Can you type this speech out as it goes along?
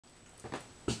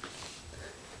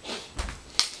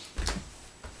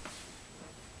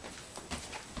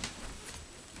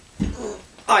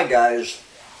Hi guys,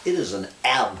 it is an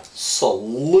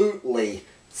absolutely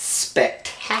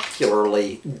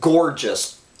spectacularly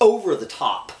gorgeous,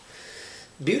 over-the-top,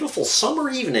 beautiful summer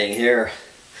evening here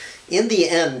in the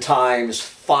end times,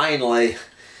 finally,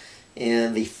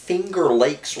 in the Finger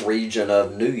Lakes region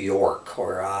of New York,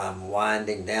 where I'm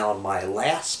winding down my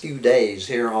last few days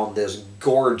here on this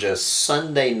gorgeous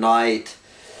Sunday night,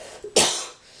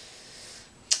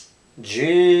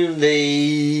 June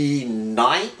the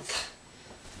 9th,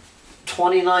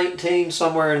 2019,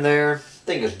 somewhere in there. I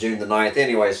think it's June the 9th.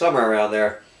 Anyway, somewhere around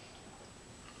there.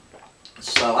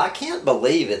 So I can't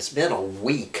believe it's been a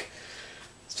week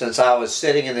since I was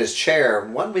sitting in this chair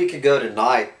 1 week ago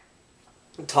tonight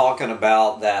talking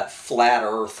about that flat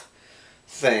earth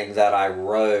thing that I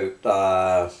wrote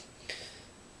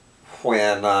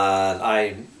when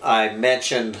I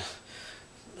mentioned,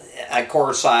 of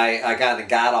course I kind of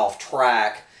got off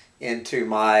track into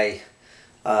my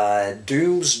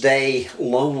Doomsday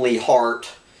Lonely Heart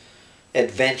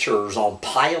adventures on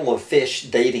Pile of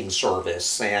Fish dating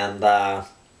service, and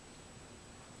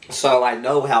so I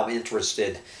know how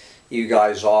interested you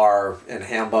guys are in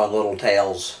Hambone Little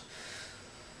Tales.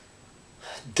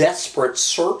 Desperate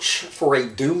search for a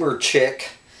doomer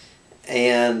chick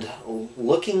and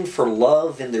looking for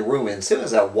love in the ruins. It was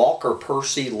that Walker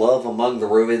Percy, Love Among the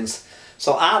Ruins.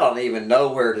 So I don't even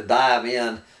know where to dive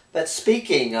in. But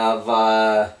speaking of,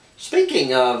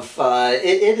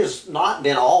 it has not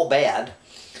been all bad.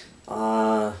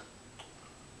 I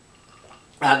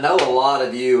know a lot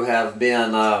of you have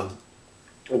been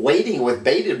waiting with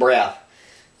bated breath.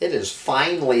 It has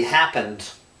finally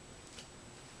happened.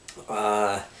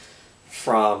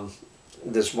 From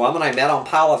this woman I met on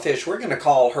Pile of Fish. We're going to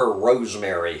call her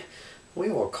Rosemary. We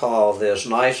will call this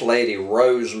nice lady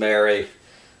Rosemary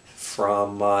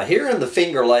from here in the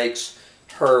Finger Lakes.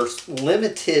 Her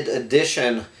limited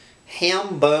edition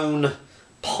Hambone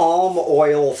palm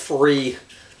oil free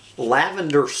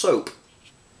lavender soap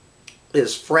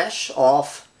is fresh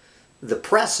off the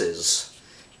presses,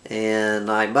 and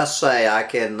I must say I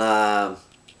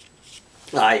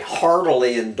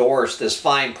heartily endorse this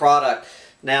fine product.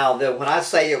 Now, when I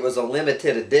say it was a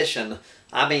limited edition,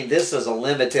 I mean this is a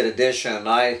limited edition.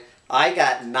 I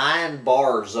got 9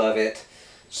 bars of it.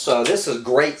 So this is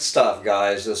great stuff,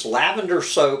 guys. This lavender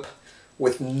soap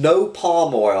with no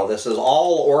palm oil. This is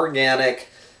all organic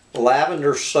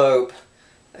lavender soap.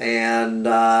 And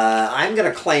I'm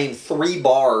going to claim 3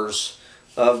 bars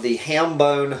of the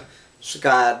Hambone.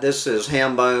 This is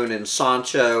Hambone and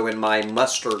Sancho in my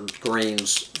mustard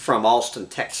greens from Austin,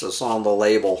 Texas on the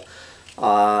label.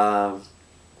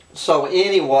 So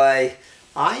anyway,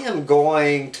 I am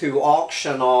going to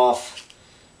auction off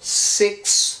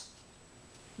 6.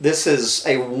 This is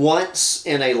a once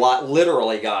in a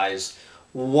literally guys,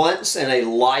 once in a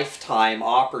lifetime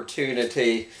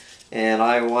opportunity, and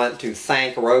I want to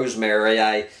thank Rosemary.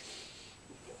 I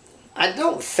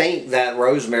don't think that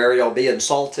Rosemary will be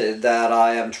insulted that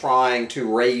I am trying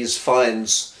to raise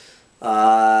funds for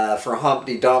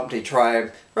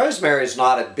Humptydumptytribe. Rosemary's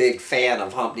not a big fan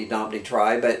of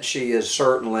Humptydumptytribe, but she is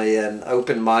certainly an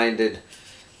open-minded,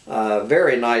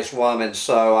 very nice woman,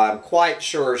 so I'm quite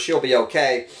sure she'll be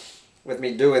okay with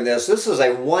me doing this. This is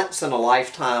a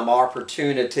once-in-a-lifetime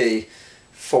opportunity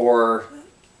for,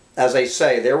 as I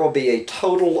say, there will be a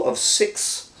total of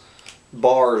 6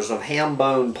 bars of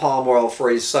Hambone palm oil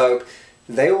free soap.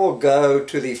 They will go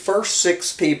to the first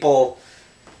 6 people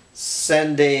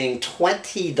sending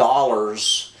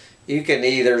 $20. You can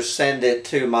either send it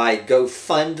to my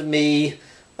GoFundMe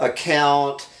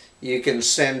account, you can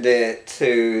send it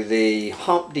to the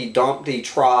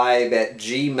Humptydumptytribe at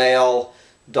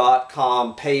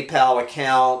gmail.com PayPal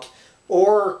account,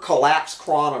 or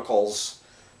collapsechronicles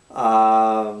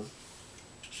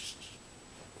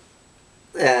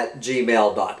at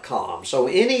gmail.com. So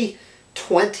any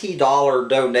 $20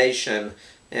 donation,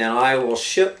 and I will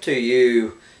ship to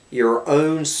you your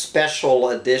own special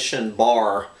edition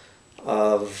bar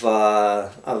of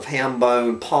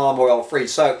Hambone palm oil free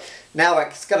soap. Now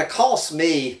it's going to cost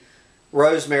me,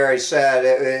 Rosemary said,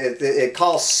 it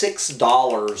costs $6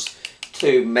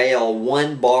 to mail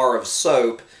 1 bar of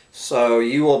soap, so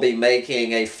you will be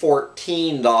making a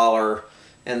 $14,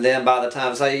 and then by the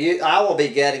time I will be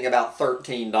getting about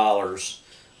 $13.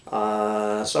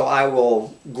 So I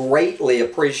will greatly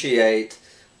appreciate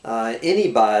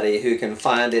anybody who can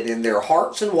find it in their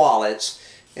hearts and wallets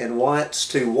and wants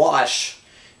to wash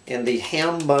in the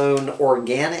Hambone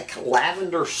organic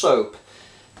lavender soap.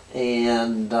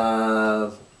 And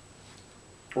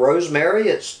Rosemary,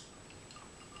 it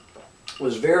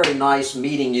was very nice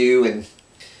meeting you and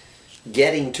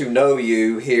getting to know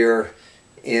you here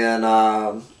in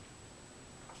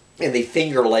the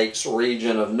Finger Lakes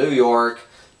region of New York.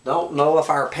 Don't know if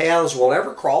our paths will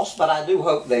ever cross, but I do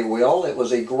hope they will. It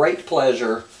was a great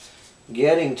pleasure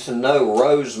getting to know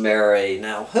Rosemary.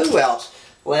 Now, who else?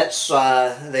 Let's,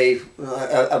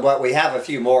 but we have a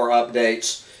few more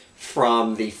updates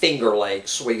from the Finger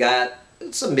Lakes. We got,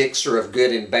 it's a mixture of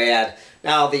good and bad.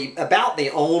 Now, about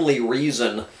the only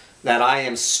reason that I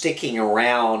am sticking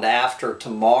around after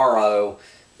tomorrow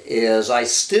is I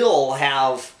still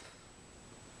have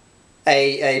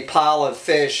a pile of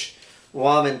fish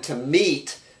woman to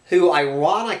meet who,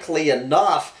 ironically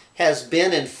enough, has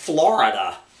been in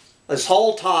Florida. This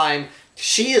whole time,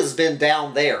 she has been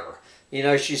down there. You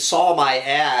know, she saw my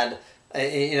ad,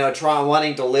 you know,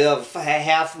 wanting to live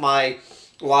half my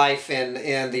life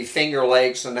in the Finger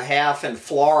Lakes and half in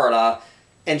Florida.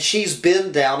 And she's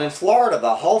been down in Florida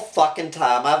the whole fucking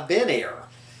time I've been here.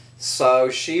 So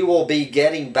she will be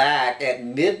getting back at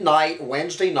midnight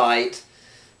Wednesday night,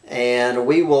 and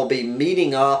we will be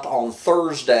meeting up on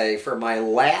Thursday for my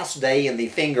last day in the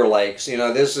Finger Lakes. You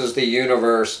know, this is the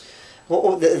universe.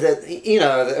 You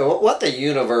know, what the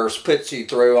universe puts you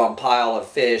through on Pile of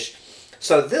Fish.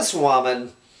 So this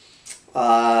woman,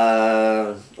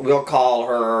 we'll call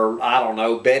her, I don't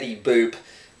know, Betty Boop.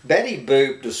 Betty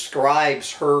Boop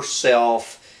describes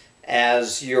herself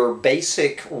as your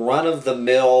basic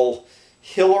run-of-the-mill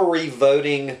Hillary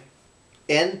voting,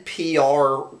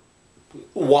 NPR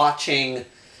watching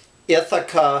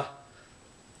Ithaca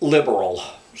liberal.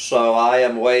 So I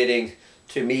am waiting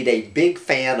to meet a big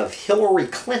fan of Hillary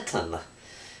Clinton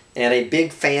and a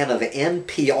big fan of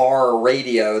NPR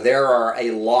radio. There are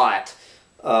a lot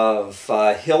of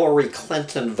Hillary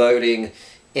Clinton voting,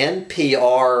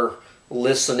 NPR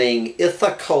listening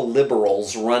Ithaca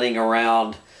liberals running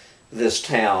around this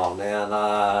town.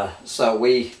 And so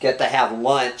we get to have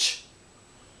lunch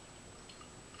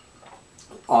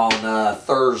on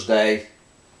Thursday.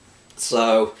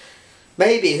 So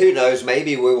maybe, who knows,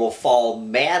 maybe we will fall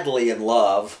madly in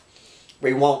love.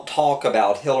 We won't talk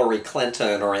about Hillary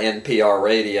Clinton or NPR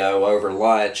radio over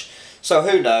lunch. So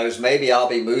who knows, maybe I'll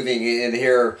be moving in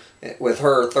here with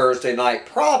her Thursday night.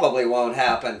 Probably won't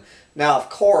happen. Now, of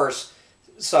course,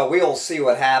 so we'll see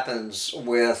what happens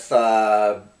with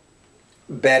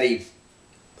Betty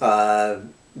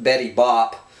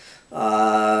Bop.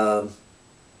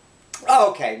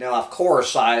 Okay, now of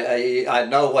course I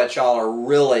know what y'all are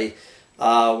really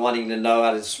wanting to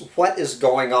know. Is what is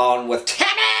going on with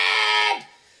Timid!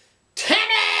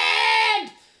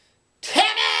 Timid!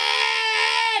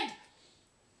 Timid!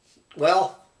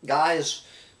 Well, guys,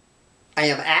 I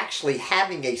am actually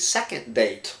having a second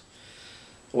date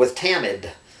with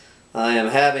Tamid. I am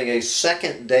having a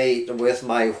second date with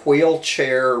my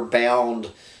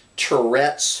wheelchair-bound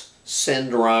Tourette's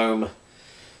syndrome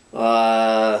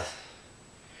wild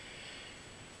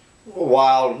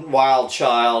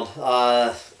child.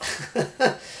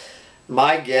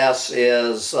 My guess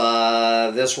is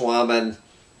this woman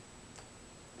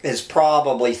has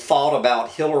probably thought about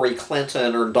Hillary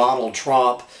Clinton or Donald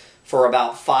Trump for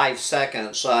about 5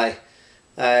 seconds. I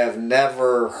have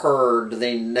never heard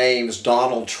the names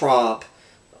Donald Trump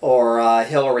or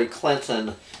Hillary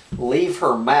Clinton leave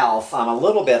her mouth. I'm a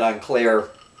little bit unclear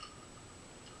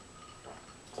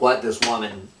what this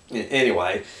woman,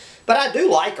 anyway, but I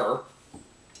do like her.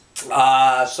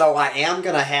 So I am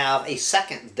going to have a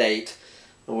second date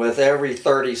with every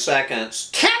 30 seconds.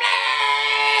 Timid!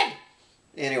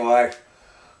 Anyway,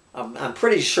 I'm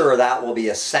pretty sure that will be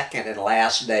a second and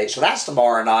last date. So that's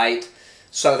tomorrow night.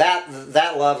 So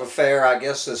that love affair, I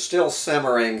guess, is still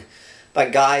simmering.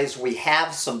 But guys, we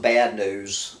have some bad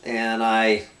news, and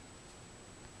I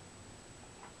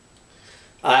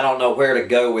don't know where to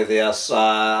go with this.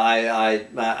 I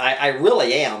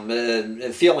really am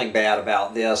feeling bad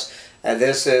about this.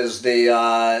 This is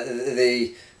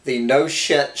the no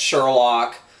shit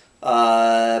Sherlock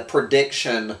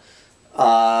prediction.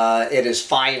 It is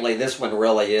finally, this one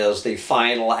really is, the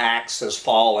final axe has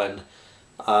fallen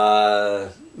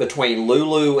between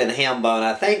Lulu and Hambone.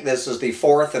 I think this is the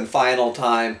fourth and final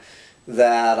time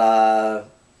that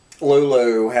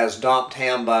Lulu has dumped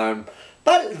Hambone,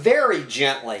 but very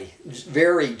gently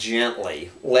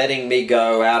letting me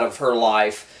go out of her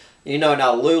life. You know,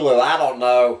 now Lulu, I don't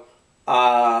know,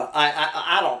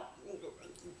 I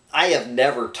have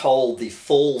never told the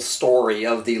full story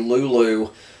of the Lulu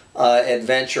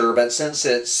adventure, but since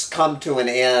it's come to an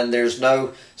end, there's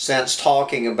no sense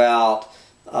talking about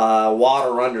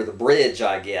water under the bridge,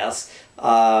 I guess.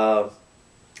 But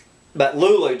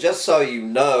Lulu, just so you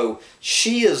know,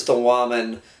 she is the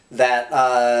woman that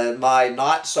my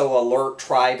not-so-alert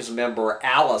tribes member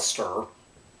Alistair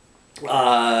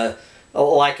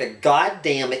like a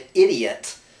goddamn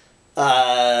idiot,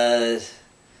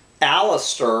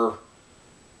 Alistair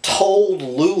told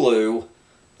Lulu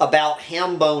about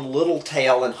Hambone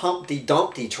Littletail and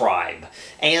Humptydumptytribe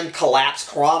and Collapsed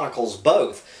Chronicles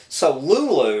both. So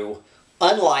Lulu,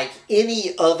 unlike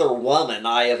any other woman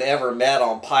I have ever met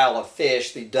on Pile of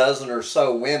Fish, the dozen or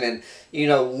so women, you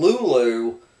know,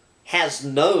 Lulu has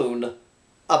known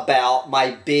about my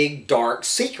big dark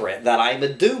secret that I'm a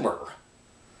doomer.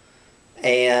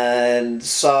 And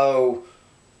so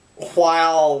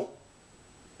while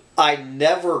I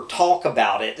never talk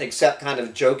about it except kind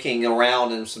of joking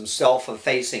around in some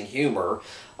self-effacing humor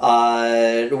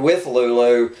with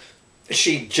Lulu,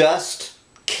 she just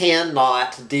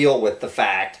cannot deal with the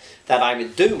fact that I'm a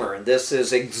doomer. And this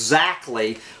is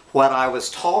exactly what I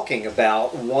was talking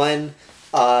about one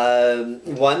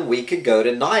week ago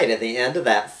tonight at the end of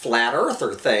that flat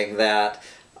earther thing, that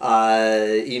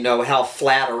you know how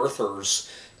flat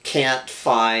earthers can't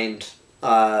find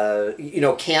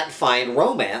can't find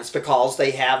romance because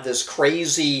they have this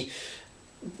crazy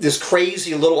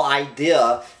little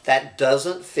idea that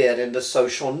doesn't fit into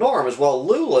social norms. Well,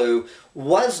 Lulu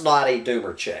was not a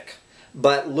doomer chick,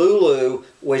 but Lulu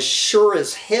was sure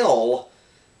as hell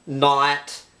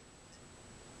not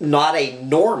a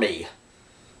normie.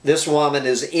 This woman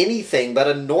is anything but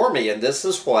a normie, and this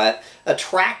is what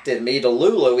attracted me to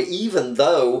Lulu, even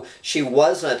though she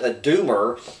wasn't a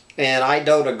doomer, and I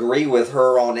don't agree with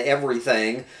her on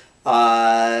everything.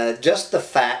 Just the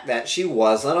fact that she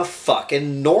wasn't a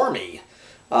fucking normie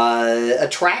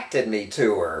attracted me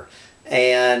to her.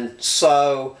 And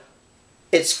so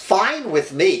it's fine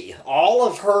with me. All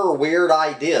of her weird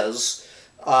ideas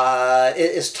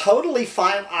is totally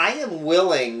fine. I am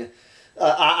willing...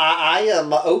 I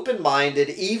am open-minded,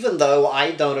 even though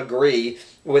I don't agree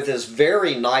with this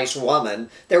very nice woman.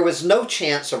 There was no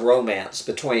chance of romance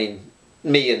between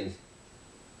me and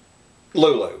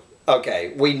Lulu.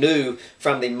 Okay, we knew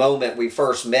from the moment we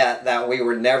first met that we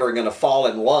were never going to fall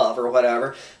in love or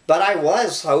whatever, but I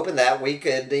was hoping that we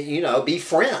could, you know, be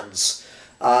friends.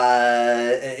 You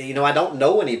know, I don't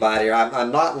know anybody.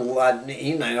 I'm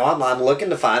looking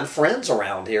to find friends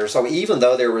around here. So even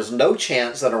though there was no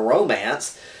chance at a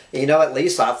romance, you know, at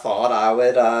least I thought I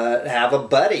would have a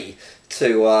buddy to,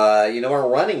 you know, a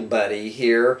running buddy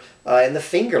here in the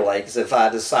Finger Lakes if I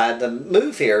decide to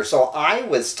move here. So I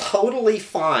was totally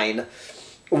fine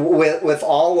with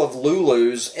all of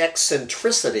Lulu's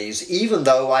eccentricities, even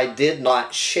though I did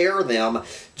not share them.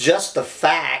 Just the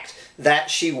fact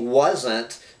that she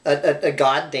wasn't a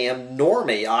goddamn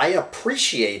normie. I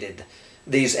appreciated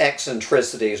these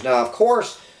eccentricities. Now, of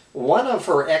course, one of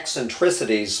her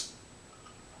eccentricities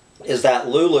is that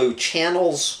Lulu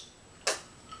channels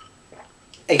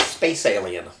a space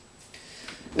alien.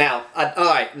 Now,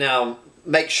 alright, now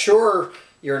make sure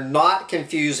you're not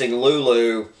confusing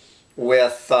Lulu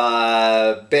with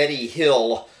Betty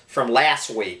Hill from last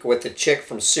week, with the chick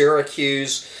from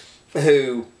Syracuse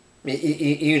who,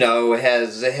 you know,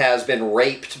 has been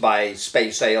raped by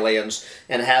space aliens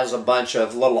and has a bunch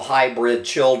of little hybrid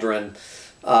children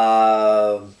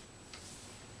running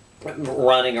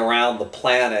around the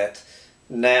planet.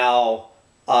 Now,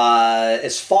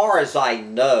 as far as I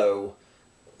know,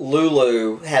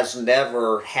 Lulu has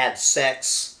never had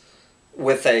sex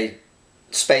with a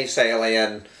space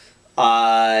alien,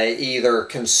 either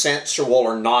consensual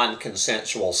or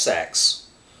non-consensual sex.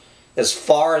 As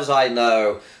far as I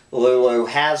know, Lulu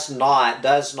does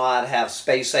not have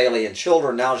space alien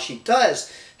children. Now, she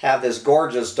does have this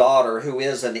gorgeous daughter who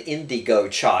is an indigo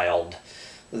child.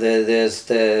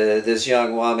 This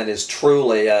young woman is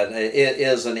truly an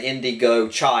indigo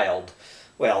child.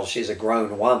 Well, she's a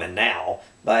grown woman now,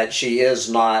 but she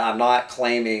is not. I'm not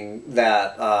claiming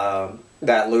that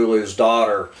that Lulu's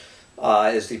daughter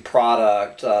is the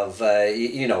product of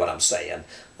you know what I'm saying.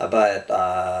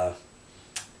 But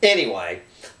anyway,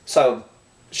 so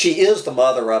she is the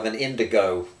mother of an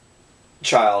indigo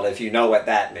child, if you know what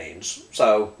that means.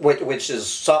 So, which is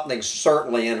something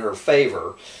certainly in her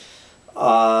favor.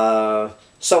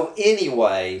 So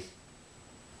anyway,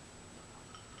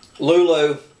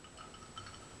 Lulu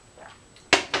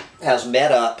has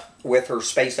met up with her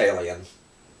space alien,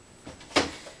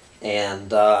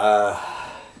 and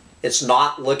it's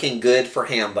not looking good for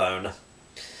Hambone.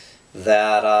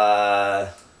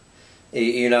 That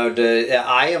you know,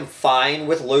 I am fine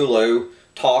with Lulu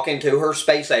talking to her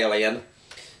space alien,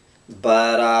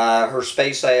 but her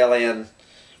space alien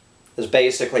has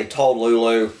basically told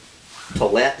Lulu to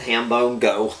let Hambone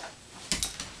go,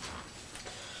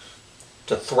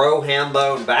 to throw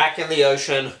Hambone back in the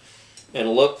ocean and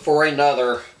look for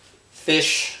another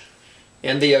fish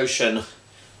in the ocean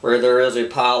where there is a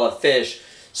pile of fish.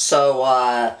 So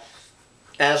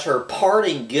as her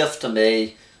parting gift to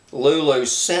me, Lulu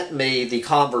sent me the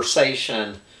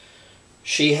conversation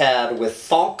she had with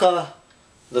Thonka,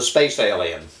 the space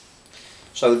alien.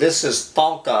 So this is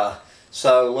Thonka.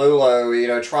 So Lulu, you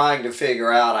know, trying to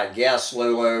figure out, I guess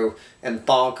Lulu and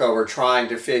Thonka were trying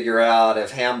to figure out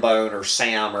if Hambone or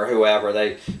Sam or whoever,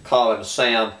 they call him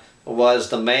Sam, was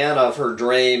the man of her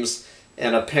dreams.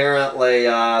 And apparently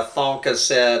Thonka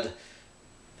said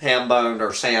Hambone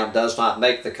or Sam does not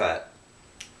make the cut.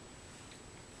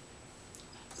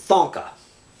 Thonka.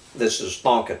 This is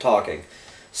Thonka talking.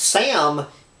 Sam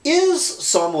is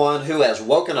someone who has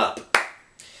woken up.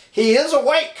 He is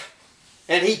awake.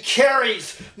 And he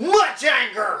carries much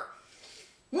anger.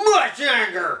 Much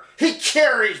anger. He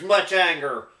carries much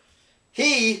anger.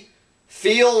 He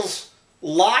feels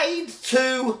lied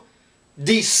to,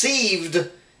 deceived,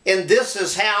 and this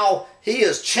is how he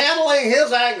is channeling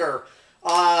his anger.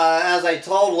 As I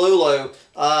told Lulu,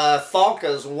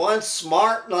 Thonka's one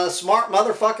smart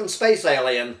motherfucking space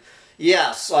alien.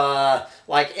 Yes,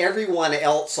 like everyone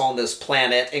else on this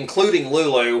planet, including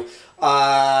Lulu,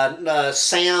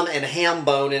 Sam and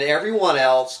Hambone and everyone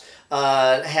else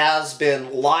has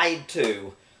been lied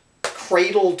to,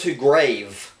 cradle to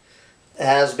grave,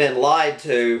 has been lied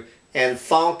to, and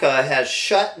Thonka has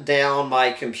shut down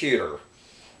my computer.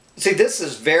 See, this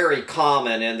is very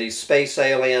common in the space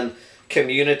alien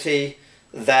community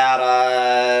that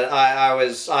I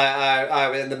was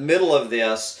in the middle of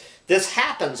this. This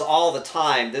happens all the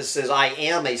time. This is, I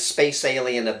am a space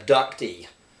alien abductee.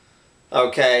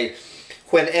 Okay?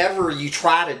 Whenever you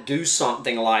try to do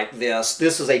something like this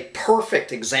is a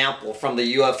perfect example from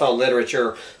the UFO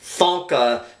literature.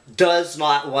 Thonka does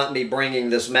not want me bringing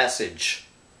this message.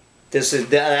 This is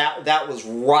that was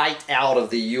right out of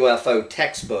the UFO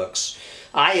textbooks.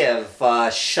 I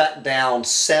have shut down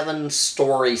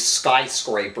 7-story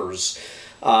skyscrapers,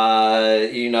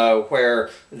 you know, where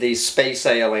these space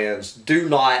aliens do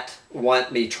not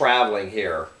want me traveling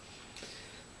here.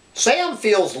 Sam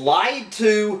feels lied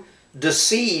to,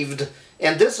 deceived,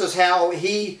 and this is how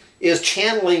he is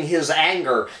channeling his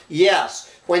anger.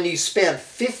 Yes, when you spend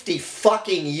 50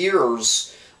 fucking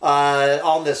years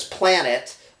on this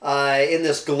planet, in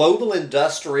this global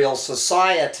industrial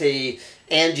society,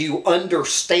 and you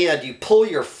understand, you pull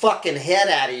your fucking head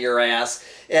out of your ass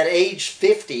at age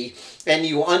 50, and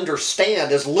you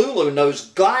understand, as Lulu knows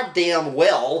goddamn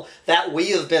well, that we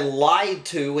have been lied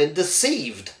to and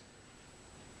deceived.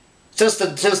 Since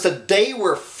the day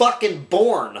we're fucking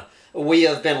born, we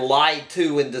have been lied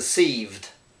to and deceived.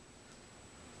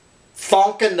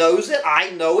 Thonka knows it, I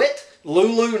know it,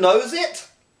 Lulu knows it.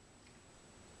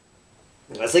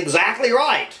 That's exactly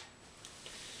right.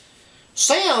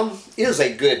 Sam is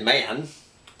a good man.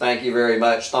 Thank you very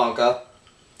much, Thonka.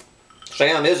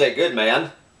 Sam is a good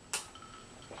man.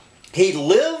 He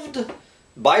lived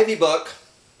by the book,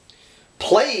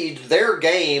 played their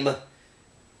game,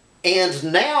 and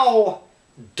now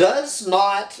does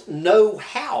not know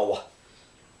how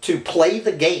to play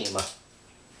the game.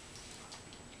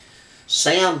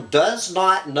 Sam does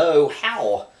not know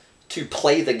how to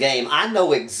play the game. I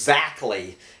know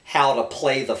exactly how to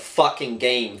play the fucking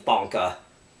game, Thonka.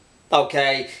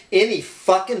 Okay? Any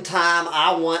fucking time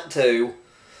I want to,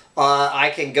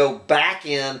 I can go back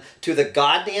in to the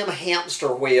goddamn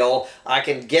hamster wheel. I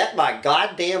can get my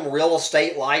goddamn real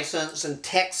estate license in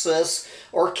Texas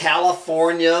or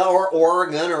California or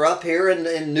Oregon or up here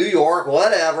in New York,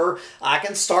 whatever. I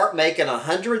can start making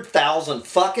 $100,000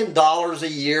 fucking dollars a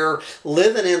year,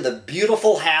 living in the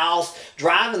beautiful house,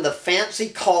 driving the fancy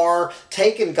car,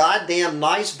 taking goddamn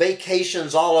nice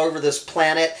vacations all over this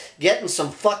planet, getting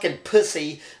some fucking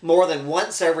pussy more than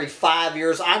once every 5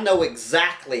 years. I know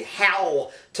exactly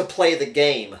how to play the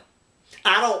game.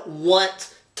 I don't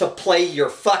want to play your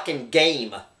fucking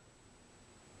game.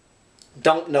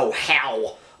 Don't know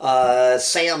how.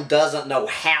 Sam doesn't know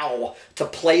how to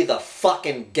play the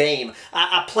fucking game.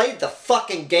 I played the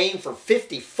fucking game for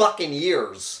 50 fucking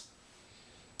years.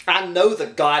 I know the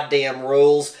goddamn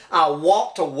rules. I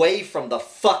walked away from the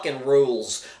fucking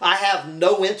rules. I have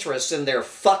no interest in their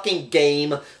fucking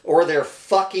game or their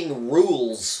fucking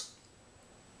rules.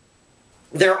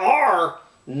 There are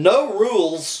no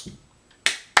rules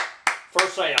for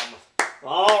Sam.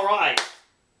 All right.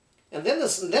 And then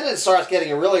it starts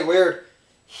getting really weird.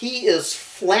 He is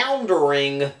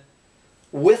floundering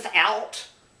without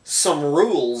some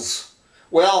rules.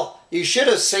 Well, you should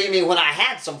have seen me when I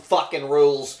had some fucking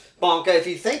rules Bonka, if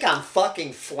you think I'm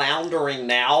fucking floundering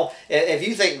now, if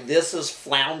you think this is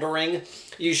floundering,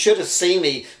 you should have seen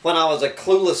me when I was a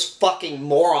clueless fucking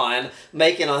moron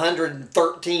making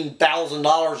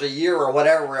 $113,000 a year or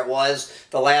whatever it was.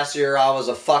 The last year I was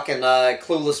a fucking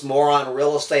clueless moron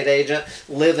real estate agent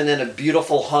living in a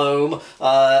beautiful home,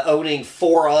 owning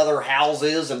 4 other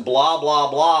houses and blah, blah,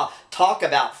 blah. Talk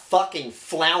about fucking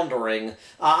floundering.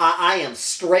 I am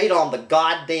straight on the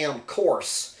goddamn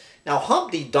course. Now,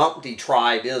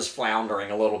 Humptydumptytribe is floundering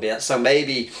a little bit, so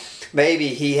maybe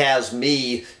he has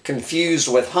me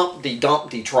confused with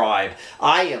Humptydumptytribe.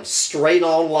 I am straight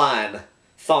on line,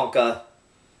 Thonka.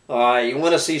 You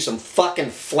want to see some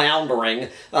fucking floundering?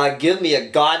 Give me a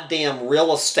goddamn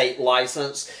real estate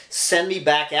license. Send me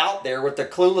back out there with the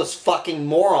clueless fucking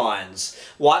morons.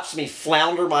 Watch me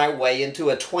flounder my way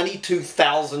into a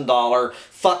 $22,000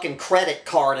 fucking credit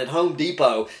card at Home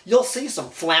Depot. You'll see some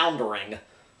floundering.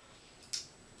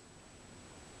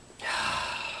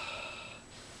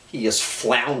 He is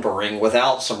floundering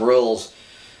without some rules.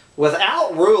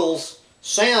 Without rules,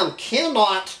 Sam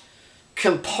cannot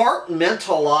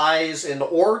compartmentalize and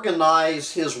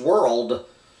organize his world,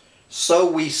 so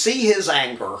we see his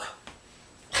anger.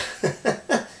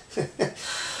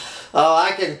 Oh,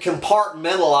 I can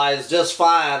compartmentalize just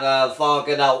fine,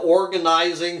 Thonka. Now,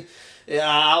 organizing, yeah,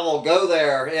 I will go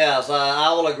there. Yes,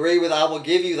 I will agree with, I will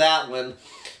give you that one.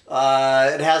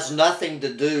 It has nothing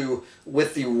to do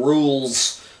with the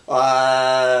rules.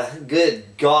 Good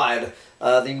God.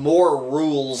 The more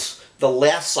rules, the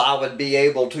less I would be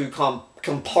able to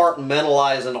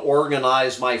compartmentalize and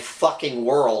organize my fucking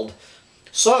world.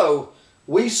 So,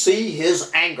 we see his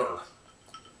anger.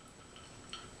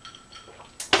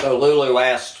 So Lulu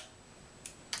asked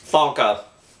Thonka,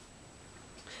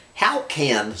 how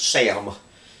can Sam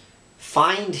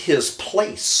find his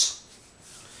place?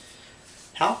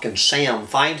 How can Sam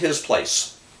find his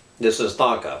place? This is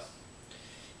Thonka.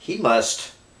 He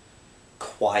must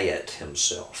quiet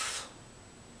himself.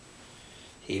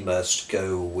 He must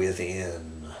go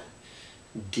within,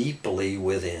 deeply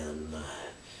within,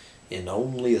 and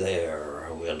only there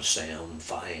will Sam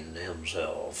find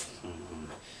himself.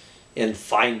 In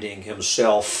finding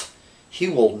himself, he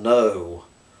will know,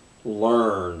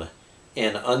 learn,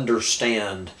 and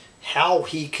understand how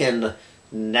he can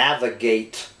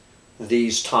navigate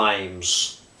these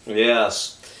times.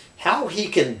 Yes. How he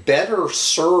can better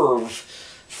serve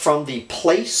from the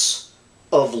place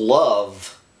of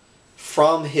love,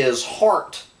 from his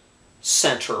heart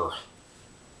center.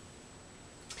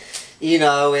 You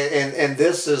know, and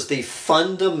this is the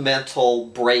fundamental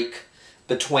break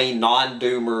between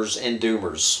non-doomers and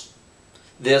doomers.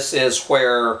 This is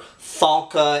where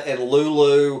Thonka and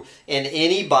Lulu and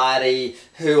anybody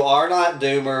who are not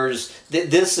doomers,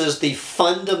 this is the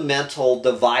fundamental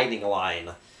dividing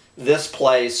line. This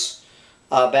place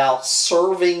about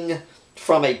serving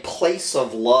from a place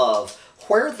of love.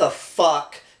 Where the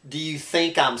fuck do you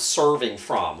think I'm serving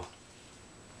from?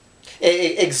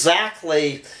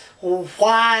 Exactly,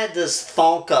 why does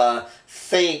Thonka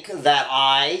think that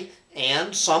I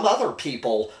and some other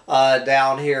people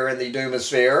down here in the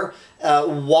Doomosphere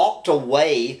walked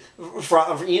away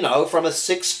from, you know, from a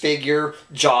six-figure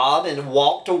job, and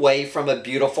walked away from a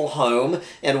beautiful home,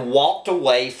 and walked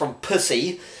away from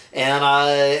pussy,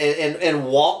 and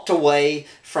walked away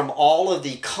from all of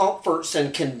the comforts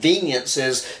and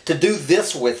conveniences to do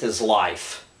this with his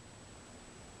life?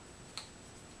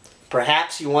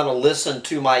 Perhaps you want to listen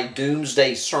to my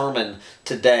doomsday sermon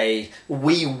today.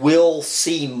 We will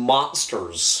see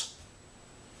monsters.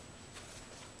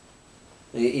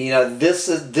 You know, this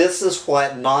is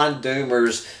what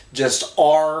non-doomers just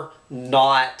are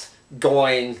not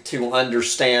going to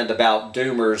understand about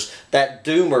doomers. That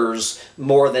doomers,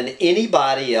 more than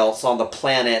anybody else on the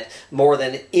planet, more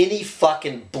than any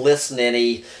fucking bliss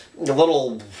ninny,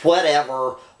 little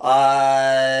whatever,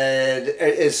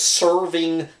 is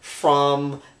serving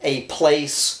from a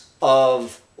place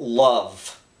of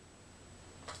love.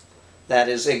 That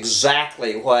is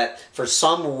exactly what, for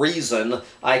some reason,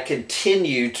 I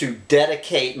continue to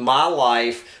dedicate my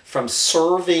life from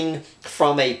serving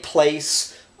from a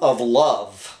place of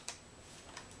love.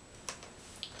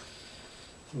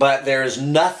 But there's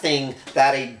nothing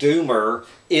that a doomer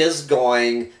is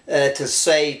going to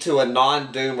say to a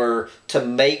non-doomer to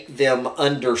make them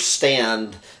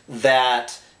understand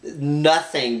that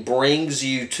nothing brings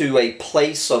you to a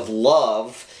place of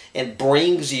love and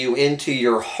brings you into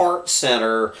your heart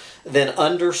center than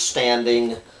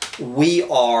understanding we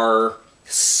are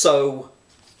so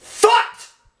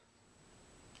fucked.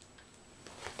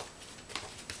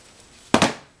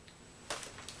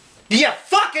 Do you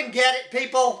fucking get it,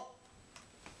 people?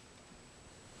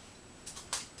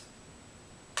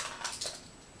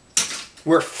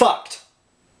 We're fucked.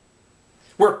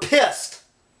 We're pissed.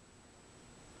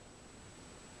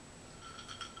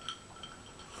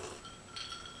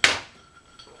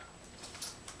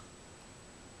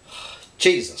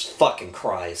 Jesus fucking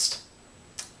Christ.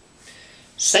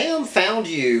 Sam found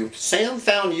you,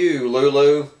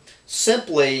 Lulu,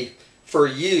 simply for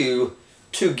you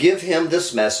to give him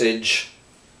this message.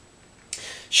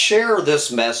 Share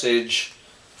this message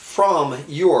from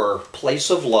your place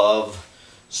of love,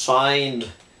 signed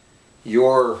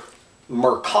your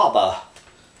Merkaba.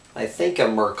 I think a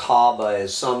Merkaba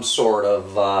is some sort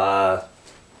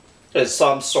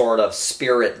of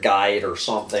spirit guide or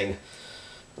something.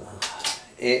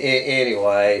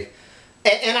 Anyway,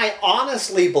 and I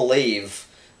honestly believe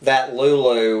that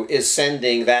Lulu is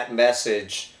sending that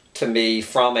message to me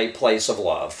from a place of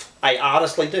love. I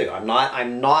honestly do. I'm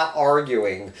not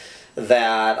arguing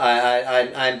that.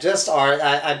 I'm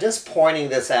just pointing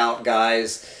this out,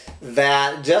 guys.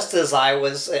 That just as I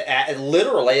was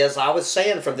literally as I was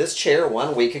saying from this chair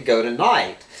 1 week ago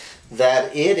tonight,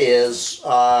 that it is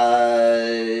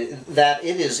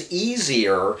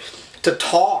easier to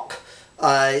talk.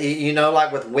 You know,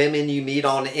 like with women you meet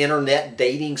on internet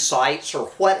dating sites or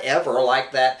whatever,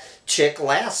 like that chick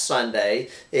last Sunday,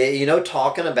 you know,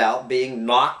 talking about being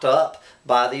knocked up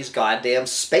by these goddamn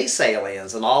space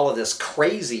aliens and all of this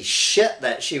crazy shit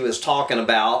that she was talking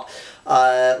about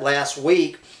last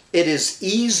week. It is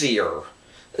easier.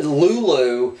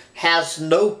 Lulu has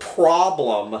no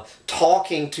problem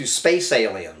talking to space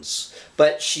aliens,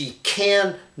 but she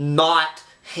cannot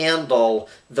handle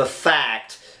the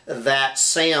fact that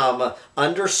Sam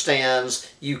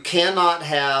understands you cannot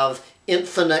have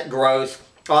infinite growth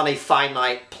on a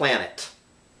finite planet.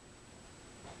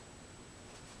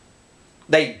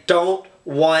 They don't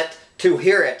want to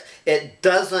hear it. It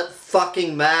doesn't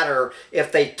fucking matter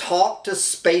if they talk to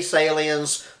space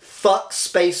aliens, fuck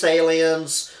space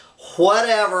aliens,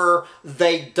 whatever,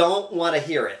 they don't want to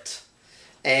hear it.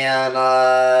 And,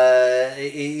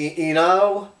 you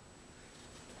know...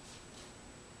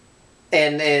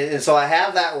 And so I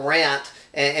have that rant,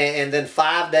 and then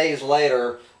 5 days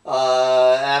later,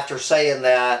 after saying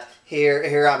that,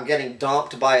 here I'm getting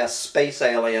dumped by a space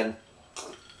alien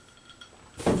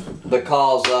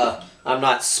because I'm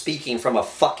not speaking from a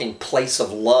fucking place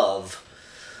of love.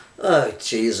 Oh,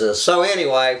 Jesus. So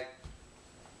anyway,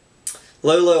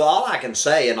 Lulu, all I can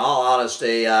say, in all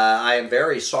honesty, I am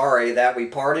very sorry that we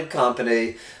parted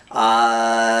company.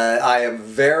 I am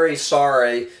very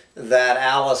sorry that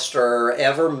Alistair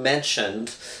ever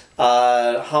mentioned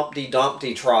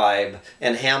Humptydumptytribe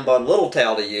and Hambone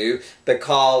Littletail to you,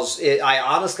 because I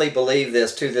honestly believe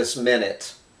this to this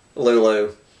minute,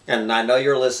 Lulu, and I know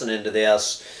you're listening to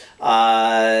this,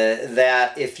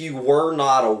 that if you were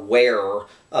not aware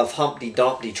of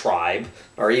Humptydumptytribe,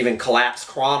 or even Collapsed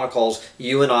Chronicles,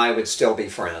 you and I would still be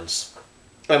friends.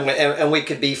 And we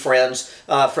could be friends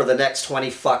for the next 20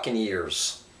 fucking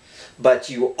years. But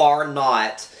you are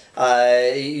not...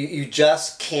 you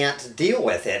just can't deal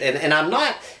with it, and I'm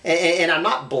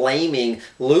not blaming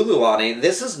Lulu on it.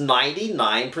 This is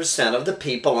 99% of the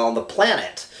people on the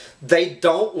planet. They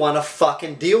don't want to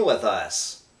fucking deal with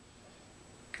us.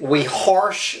 We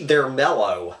harsh their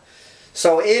mellow.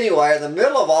 So anyway, in the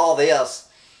middle of all this,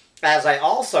 as I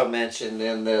also mentioned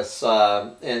in this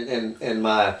in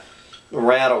my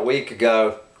rant a week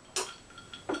ago,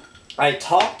 I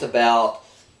talked about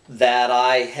that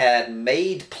I had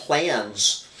made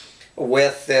plans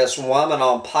with this woman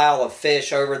on Pile of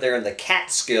Fish over there in the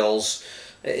Catskills.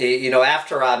 You know,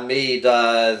 after I made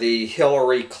the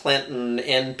Hillary Clinton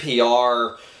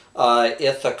NPR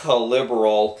Ithaca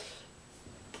Liberal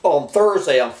on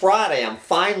Thursday, on Friday, I'm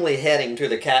finally heading to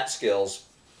the Catskills,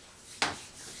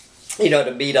 you know,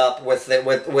 to meet up with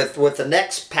the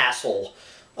next passel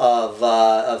of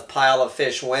Pile of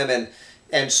Fish women.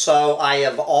 And so I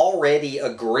have already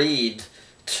agreed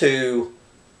to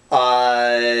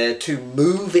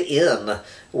move in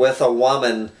with a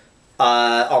woman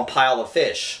on Pile of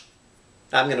Fish.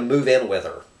 I'm going to move in with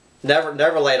her.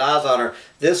 Never laid eyes on her.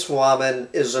 This woman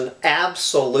is an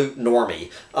absolute normie.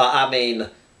 I mean,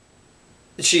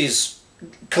 she's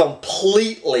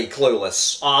completely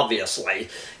clueless, obviously,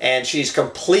 and she's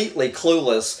completely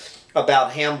clueless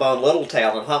about Hambone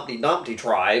Littletail and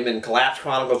Humptydumptytribe and Collapsed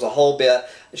Chronicles a whole bit.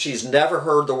 She's never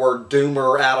heard the word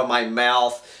doomer out of my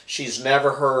mouth. She's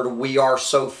never heard we are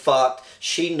so fucked.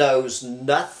 She knows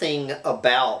nothing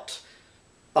about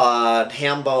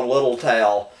Hambone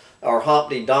Littletail or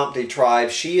Humptydumptytribe.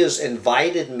 She has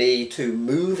invited me to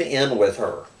move in with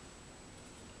her.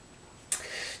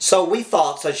 So we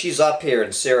thought, so she's up here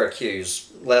in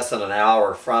Syracuse, less than an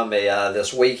hour from me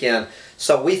this weekend.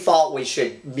 So we thought we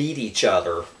should meet each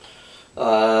other.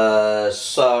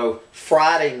 So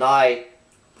Friday night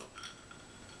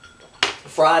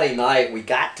we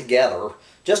got together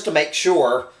just to make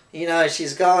sure, you know,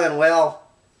 she's going, well,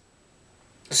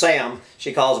 Sam,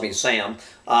 she calls me Sam,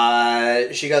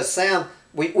 she goes, Sam,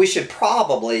 we should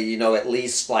probably, you know, at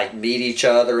least like meet each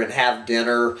other and have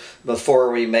dinner before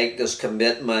we make this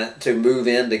commitment to move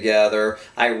in together.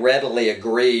 I readily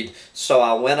agreed. So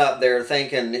I went up there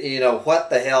thinking, you know, what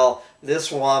the hell, this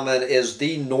woman is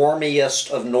the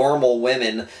normiest of normal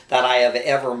women that I have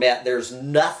ever met. There's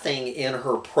nothing in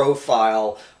her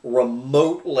profile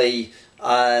remotely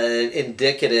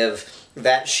indicative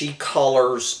that she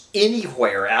colors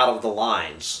anywhere out of the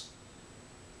lines.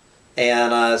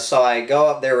 And so I go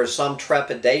up there with some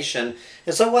trepidation.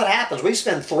 And so what happens? We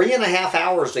spend 3.5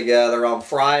 hours together on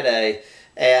Friday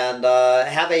and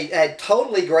have a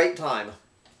totally great time.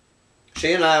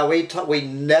 She and I, we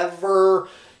never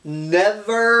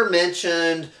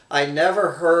mentioned, I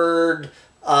never heard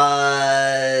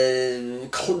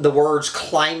the words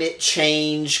climate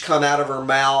change come out of her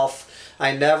mouth.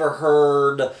 I never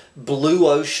heard blue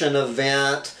ocean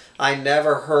event. I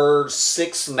never heard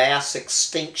sixth mass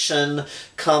extinction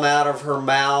come out of her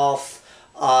mouth.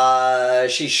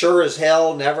 She sure as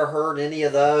hell never heard any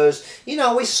of those. You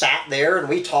know, we sat there and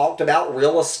we talked about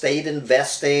real estate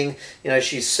investing. You know,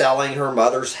 she's selling her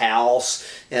mother's house,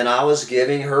 and I was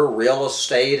giving her real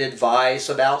estate advice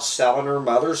about selling her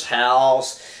mother's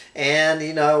house. And,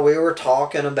 you know, we were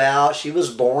talking about, she was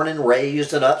born and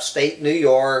raised in upstate New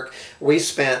York. We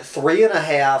spent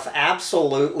 3.5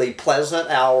 absolutely pleasant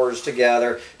hours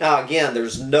together. Now, again,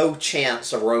 there's no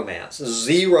chance of romance.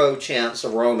 Zero chance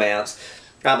of romance.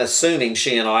 I'm assuming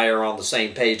she and I are on the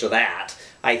same page of that.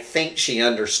 I think she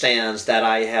understands that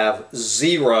I have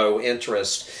zero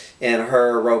interest in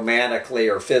her romantically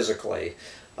or physically.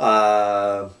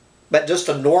 But just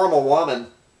a normal woman.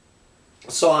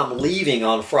 So I'm leaving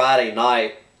on Friday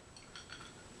night,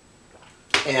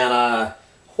 and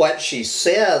what she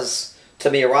says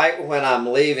to me right when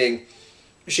I'm leaving,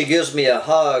 she gives me a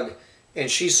hug, and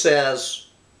she says,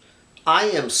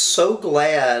 I am so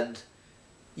glad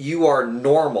you are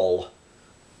normal.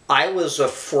 I was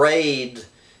afraid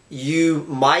you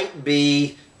might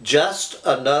be just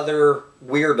another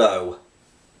weirdo.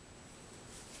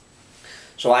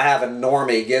 So I have a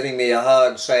normie giving me a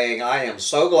hug saying, I am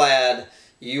so glad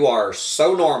you are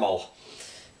so normal.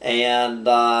 And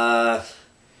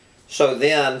so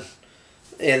then,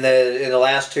 in the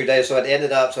last 2 days, so it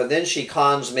ended up, so then she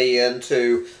cons me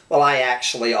into, well, I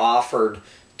actually offered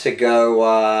to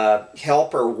go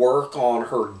help her work on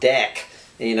her deck,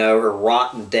 you know, her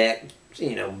rotten deck,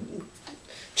 you know,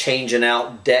 changing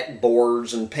out deck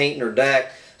boards and painting her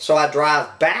deck. So I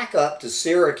drive back up to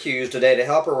Syracuse today to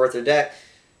help her with her deck.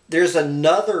 There's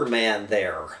another man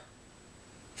there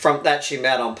from that she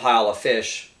met on Pile of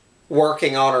Fish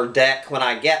working on her deck when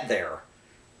I get there.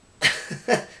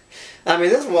 I mean,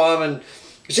 this woman,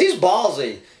 she's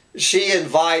ballsy. She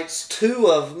invites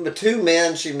two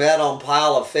men she met on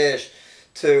Pile of Fish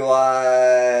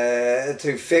to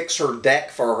fix her deck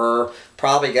for her.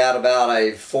 Probably got about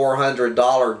a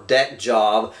 $400 deck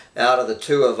job out of the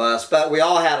two of us, but we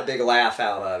all had a big laugh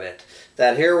out of it.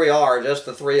 That here we are, just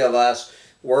the three of us,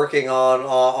 working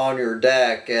on your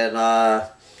deck. And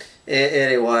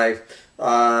anyway,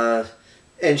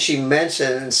 and she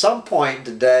mentioned at some point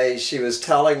today, she was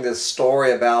telling this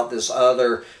story about this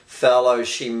other fellow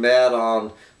she met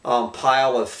on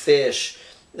Pile of Fish,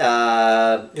 who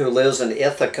lives in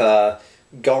Ithaca,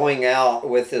 going out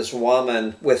with this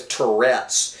woman with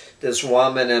Tourette's, this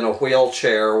woman in a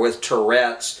wheelchair with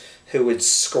Tourette's who would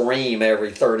scream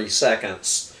every 30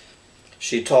 seconds.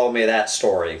 She told me that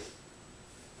story.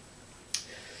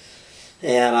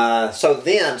 And so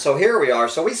here we are.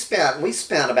 So we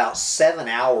spent about 7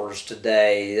 hours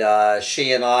today.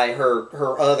 She and I,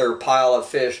 her other Pile of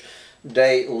Fish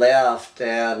date left,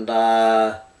 and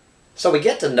so we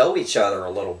get to know each other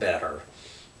a little better.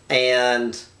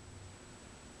 And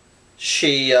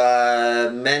she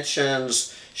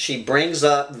mentions, she brings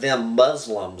up them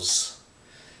Muslims.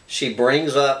 She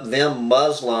brings up them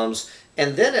Muslims,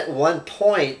 and then at one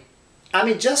point, I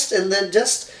mean, just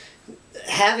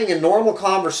having a normal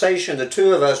conversation, the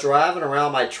two of us driving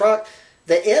around my truck,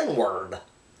 the N-word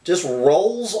just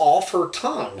rolls off her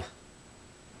tongue.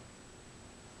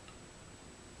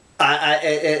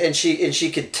 And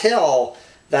she could tell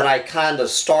that I kind of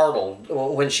startled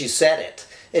when she said it.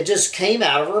 It just came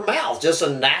out of her mouth, just a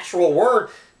natural word.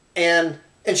 And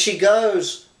she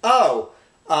goes, oh,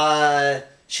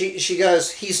 she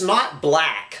goes, he's not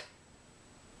black.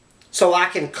 So I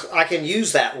can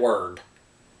use that word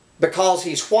because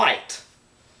he's white.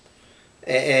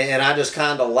 And I just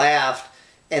kind of laughed.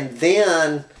 And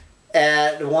then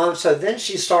so then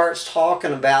she starts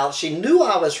talking about, she knew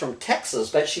I was from Texas,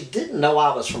 but she didn't know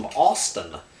I was from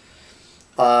Austin.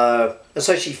 And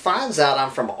so she finds out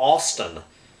I'm from Austin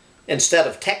instead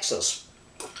of Texas.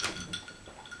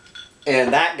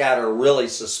 And that got her really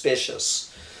suspicious.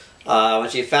 When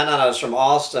she found out I was from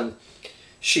Austin,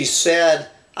 she said,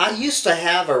 I used to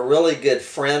have a really good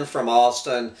friend from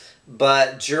Austin,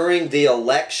 but during the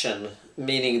election,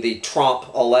 meaning the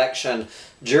Trump election,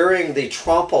 during the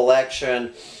Trump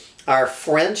election, our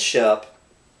friendship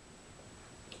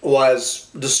was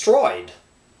destroyed.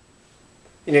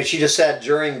 You know, she just said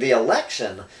during the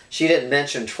election. She didn't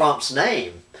mention Trump's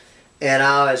name. And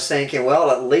I was thinking,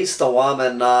 well, at least the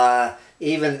woman,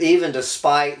 even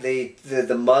despite the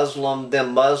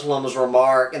Muslims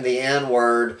remark and the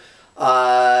N-word,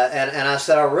 and I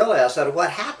said, oh really? I said, what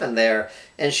happened there?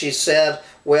 And she said,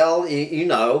 well, you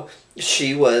know,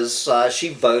 she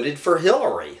voted for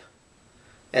Hillary.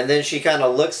 And then she kind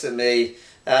of looks at me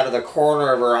out of the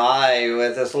corner of her eye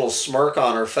with this little smirk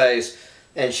on her face,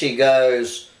 and she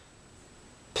goes,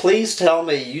 please tell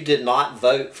me you did not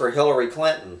vote for Hillary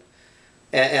Clinton.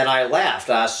 And I laughed.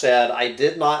 I said, I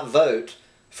did not vote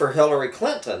for Hillary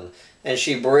Clinton. And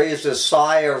she breathed a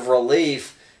sigh of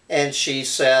relief, and she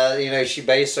said, you know, she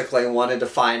basically wanted to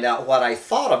find out what I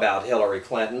thought about Hillary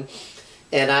Clinton.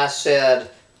 And I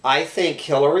said, I think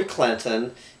Hillary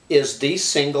Clinton is the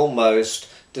single most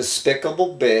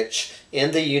despicable bitch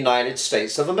in the United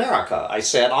States of America. I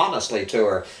said honestly to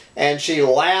her. And she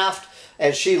laughed,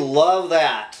 and she loved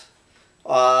that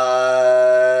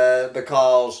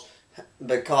because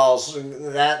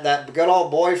that good old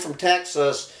boy from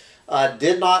Texas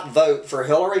did not vote for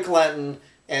Hillary Clinton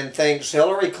and thinks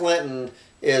Hillary Clinton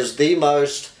is the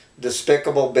most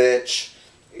despicable bitch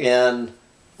in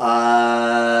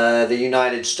the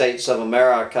United States of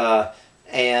America.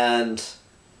 And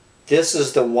this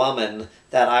is the woman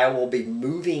that I will be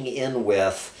moving in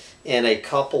with in a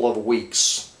couple of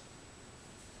weeks.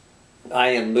 I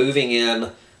am moving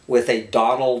in with a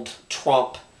Donald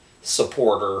Trump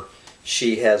supporter.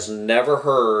 She has never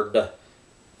heard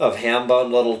of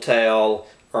Hambone Littletail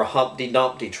or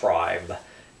Humptydumptytribe.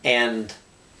 And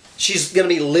she's going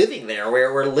to be living there.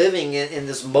 We're living in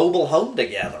this mobile home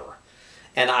together.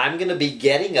 And I'm going to be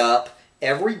getting up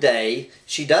every day.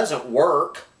 She doesn't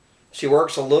work. She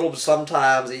works a little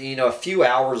sometimes, you know, a few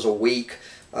hours a week,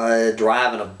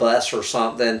 driving a bus or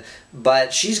something.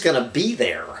 But she's going to be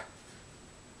there.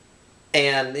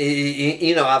 And,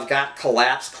 you know, I've got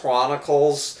Collapse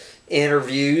Chronicles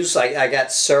interviews. I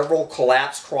got several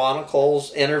Collapse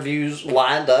Chronicles interviews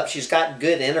lined up. She's got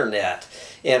good internet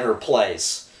in her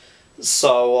place.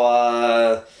 So,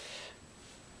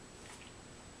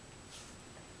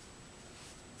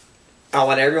 I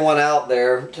want everyone out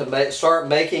there to start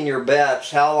making your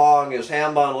bets. How long is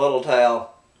Hambone Littletail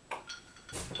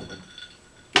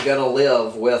going to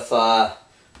live with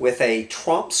a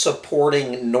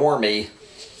Trump-supporting normie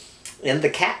in the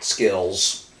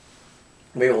Catskills?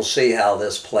 We will see how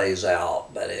this plays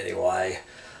out. But anyway,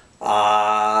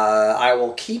 I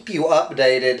will keep you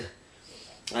updated.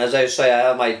 As I say, I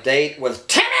have my date with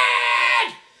Timmy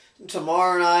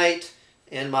tomorrow night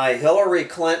in my Hillary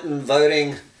Clinton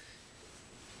voting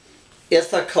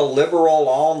Ithaca Liberal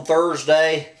on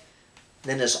Thursday.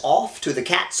 Then is off to the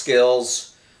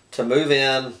Catskills to move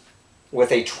in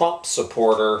with a Trump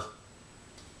supporter.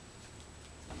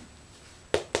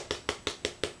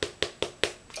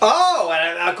 Oh,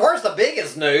 and of course the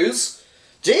biggest news,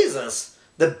 Jesus,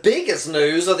 the biggest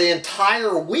news of the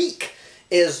entire week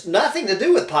is nothing to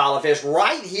do with Pilefish.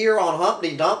 Right here on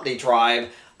Humptydumptytribe,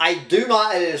 it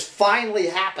has finally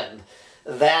happened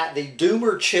that the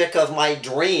doomer chick of my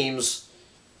dreams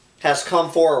has come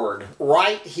forward.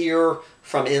 Right here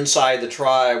from inside the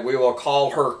tribe, we will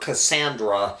call her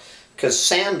Cassandra.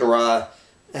 Cassandra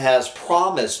has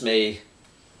promised me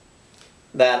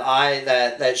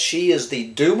that she is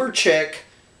the doomer chick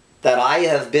that I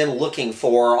have been looking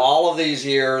for all of these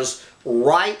years,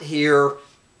 right here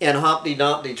in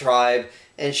Humptydumptytribe.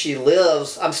 And she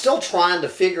lives, I'm still trying to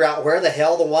figure out where the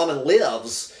hell the woman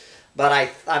lives, but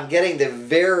I'm getting the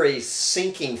very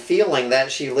sinking feeling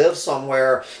that she lives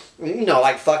somewhere, you know,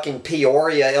 like fucking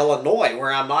Peoria, Illinois,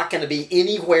 where I'm not going to be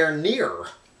anywhere near.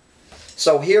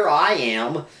 So here I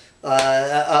am,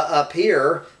 up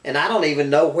here, and I don't even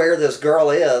know where this girl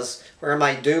is, where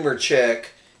my doomer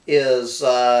chick is.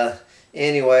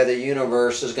 Anyway, the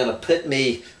universe is going to put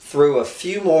me through a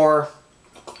few more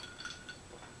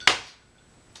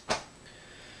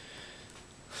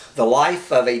The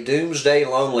life of a doomsday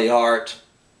lonely heart.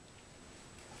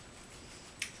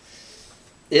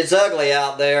 It's ugly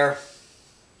out there.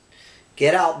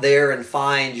 Get out there and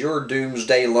find your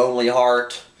doomsday lonely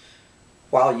heart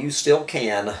while you still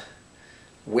can.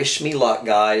 Wish me luck,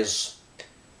 guys,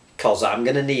 'cause I'm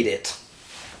gonna need it.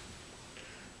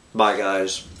 Bye,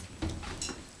 guys.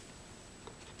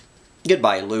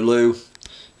 Goodbye, Lulu.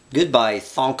 Goodbye,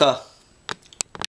 Thonka.